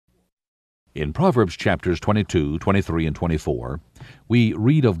In Proverbs chapters 22, 23, and 24, we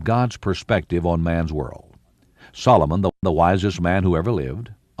read of God's perspective on man's world. Solomon, the wisest man who ever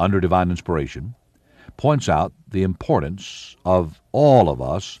lived, under divine inspiration, points out the importance of all of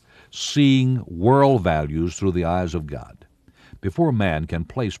us seeing world values through the eyes of God. Before man can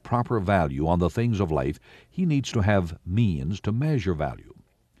place proper value on the things of life, he needs to have means to measure value.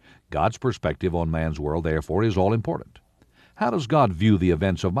 God's perspective on man's world, therefore, is all important. How does God view the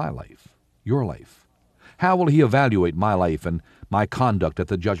events of my life, your life? How will he evaluate my life and my conduct at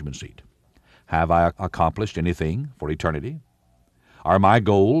the judgment seat? Have I accomplished anything for eternity? Are my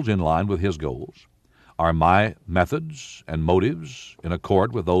goals in line with his goals? Are my methods and motives in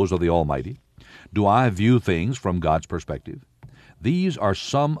accord with those of the Almighty? Do I view things from God's perspective? These are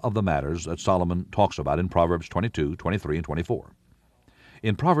some of the matters that Solomon talks about in Proverbs 22, 23, and 24.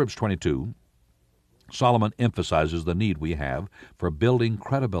 In Proverbs 22, Solomon emphasizes the need we have for building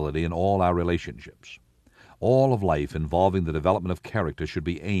credibility in all our relationships. All of life involving the development of character should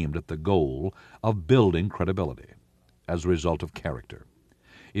be aimed at the goal of building credibility as a result of character.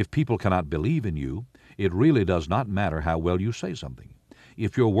 If people cannot believe in you, it really does not matter how well you say something.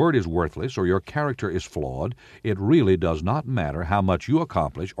 If your word is worthless or your character is flawed, it really does not matter how much you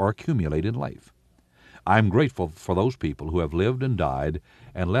accomplish or accumulate in life. I'm grateful for those people who have lived and died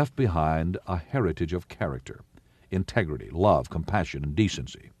and left behind a heritage of character, integrity, love, compassion, and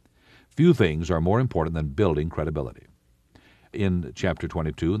decency. Few things are more important than building credibility. In chapter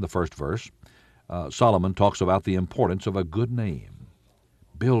 22, in the first verse, Solomon talks about the importance of a good name.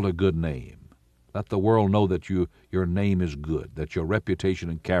 Build a good name. Let the world know that your name is good, that your reputation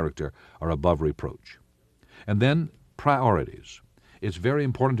and character are above reproach. And then priorities. It's very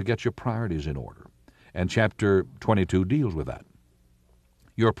important to get your priorities in order. And chapter 22 deals with that.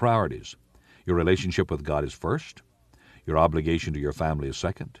 Your priorities. Your relationship with God is first. Your obligation to your family is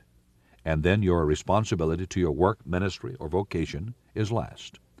second. And then your responsibility to your work, ministry, or vocation is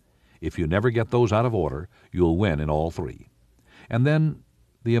last. If you never get those out of order, you'll win in all three. And then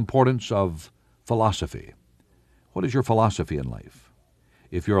the importance of philosophy. What is your philosophy in life?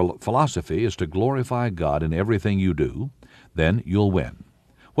 If your philosophy is to glorify God in everything you do, then you'll win.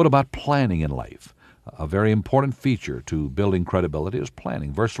 What about planning in life? A very important feature to building credibility is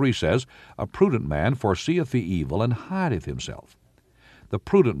planning. Verse 3 says, "A prudent man foreseeth the evil and hideth himself." The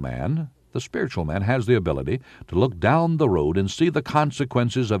prudent man, the spiritual man, has the ability to look down the road and see the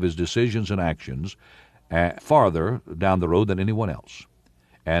consequences of his decisions and actions farther down the road than anyone else.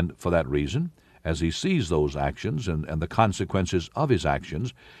 And for that reason, as he sees those actions and the consequences of his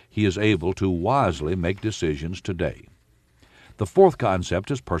actions, he is able to wisely make decisions today. The fourth concept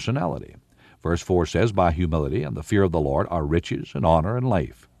is personality. Verse 4 says, "By humility and the fear of the Lord are riches and honor and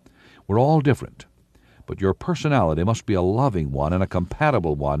life." We're all different, but your personality must be a loving one and a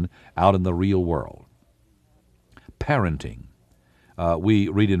compatible one out in the real world. Parenting. We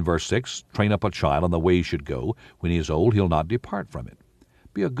read in verse 6, "Train up a child in the way he should go. When he is old, he'll not depart from it."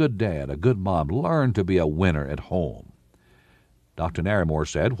 Be a good dad, a good mom. Learn to be a winner at home. Dr. Narramore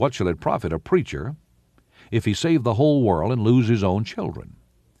said, "What shall it profit a preacher if he save the whole world and lose his own children?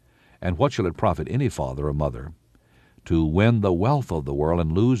 And what shall it profit any father or mother to win the wealth of the world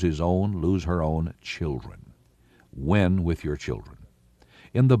and lose her own children?" Win with your children.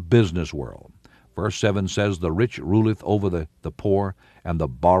 In the business world, verse 7 says, "The rich ruleth over the poor, and the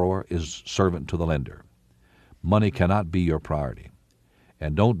borrower is servant to the lender." Money cannot be your priority.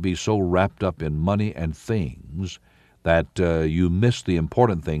 And don't be so wrapped up in money and things that you miss the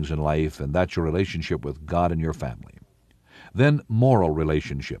important things in life, and that's your relationship with God and your family. Then moral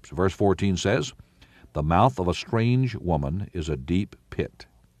relationships. Verse 14 says, "The mouth of a strange woman is a deep pit."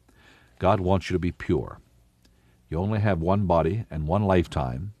 God wants you to be pure. You only have one body and one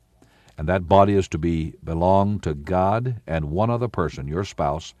lifetime, and that body is to belong to God and one other person, your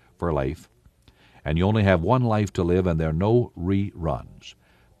spouse, for life. And you only have one life to live, and there are no reruns.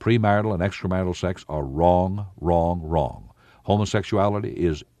 Premarital and extramarital sex are wrong, wrong, wrong. Homosexuality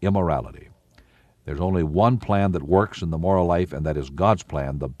is immorality. There's only one plan that works in the moral life, and that is God's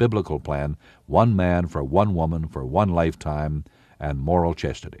plan, the biblical plan, one man for one woman for one lifetime, and moral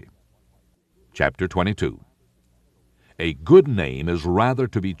chastity. Chapter 22. "A good name is rather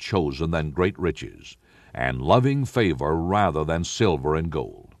to be chosen than great riches, and loving favor rather than silver and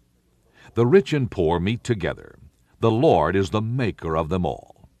gold. The rich and poor meet together. The Lord is the maker of them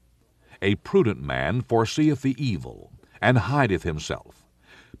all. A prudent man foreseeth the evil, and hideth himself.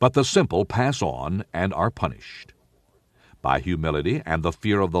 But the simple pass on and are punished. By humility and the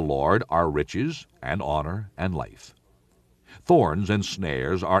fear of the Lord are riches and honor and life. Thorns and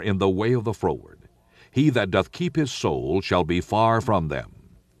snares are in the way of the froward. He that doth keep his soul shall be far from them.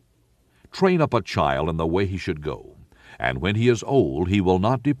 Train up a child in the way he should go, and when he is old he will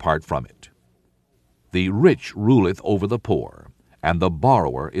not depart from it. The rich ruleth over the poor, and the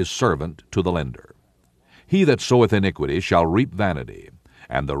borrower is servant to the lender. He that soweth iniquity shall reap vanity,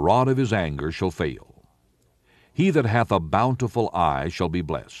 and the rod of his anger shall fail. He that hath a bountiful eye shall be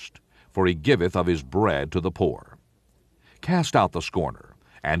blessed, for he giveth of his bread to the poor. Cast out the scorner,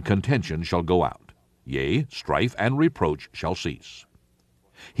 and contention shall go out. Yea, strife and reproach shall cease.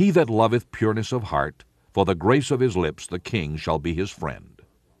 He that loveth pureness of heart, for the grace of his lips the king shall be his friend.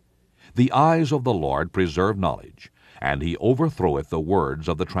 The eyes of the Lord preserve knowledge, and he overthroweth the words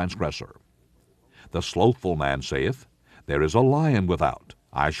of the transgressor. The slothful man saith, There is a lion without,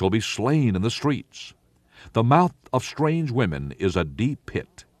 I shall be slain in the streets. The mouth of strange women is a deep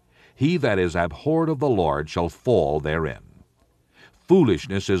pit. He that is abhorred of the Lord shall fall therein.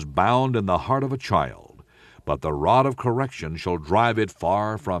 Foolishness is bound in the heart of a child, but the rod of correction shall drive it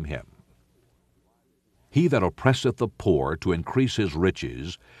far from him. He that oppresseth the poor to increase his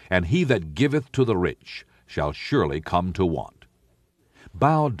riches, and he that giveth to the rich, shall surely come to want.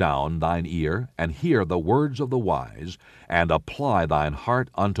 Bow down thine ear, and hear the words of the wise, and apply thine heart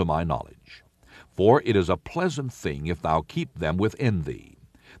unto my knowledge. For it is a pleasant thing if thou keep them within thee.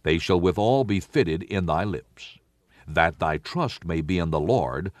 They shall withal be fitted in thy lips. That thy trust may be in the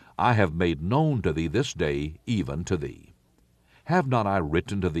Lord, I have made known to thee this day, even to thee. Have not I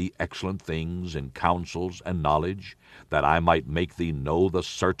written to thee excellent things in counsels and knowledge, that I might make thee know the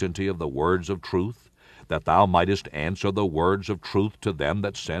certainty of the words of truth, that thou mightest answer the words of truth to them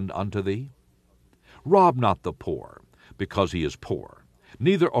that send unto thee? Rob not the poor, because he is poor,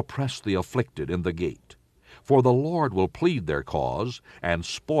 neither oppress the afflicted in the gate. For the Lord will plead their cause, and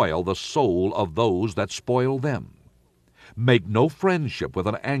spoil the soul of those that spoil them. Make no friendship with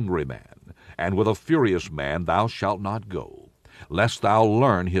an angry man, and with a furious man thou shalt not go, lest thou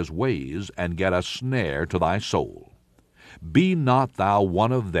learn his ways, and get a snare to thy soul. Be not thou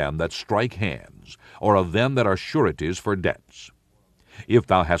one of them that strike hands, or of them that are sureties for debts. If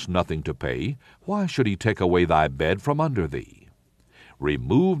thou hast nothing to pay, why should he take away thy bed from under thee?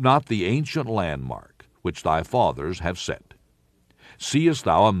 Remove not the ancient landmark, which thy fathers have set. Seest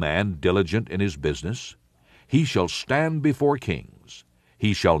thou a man diligent in his business? He shall stand before kings.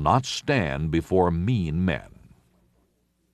 He shall not stand before mean men.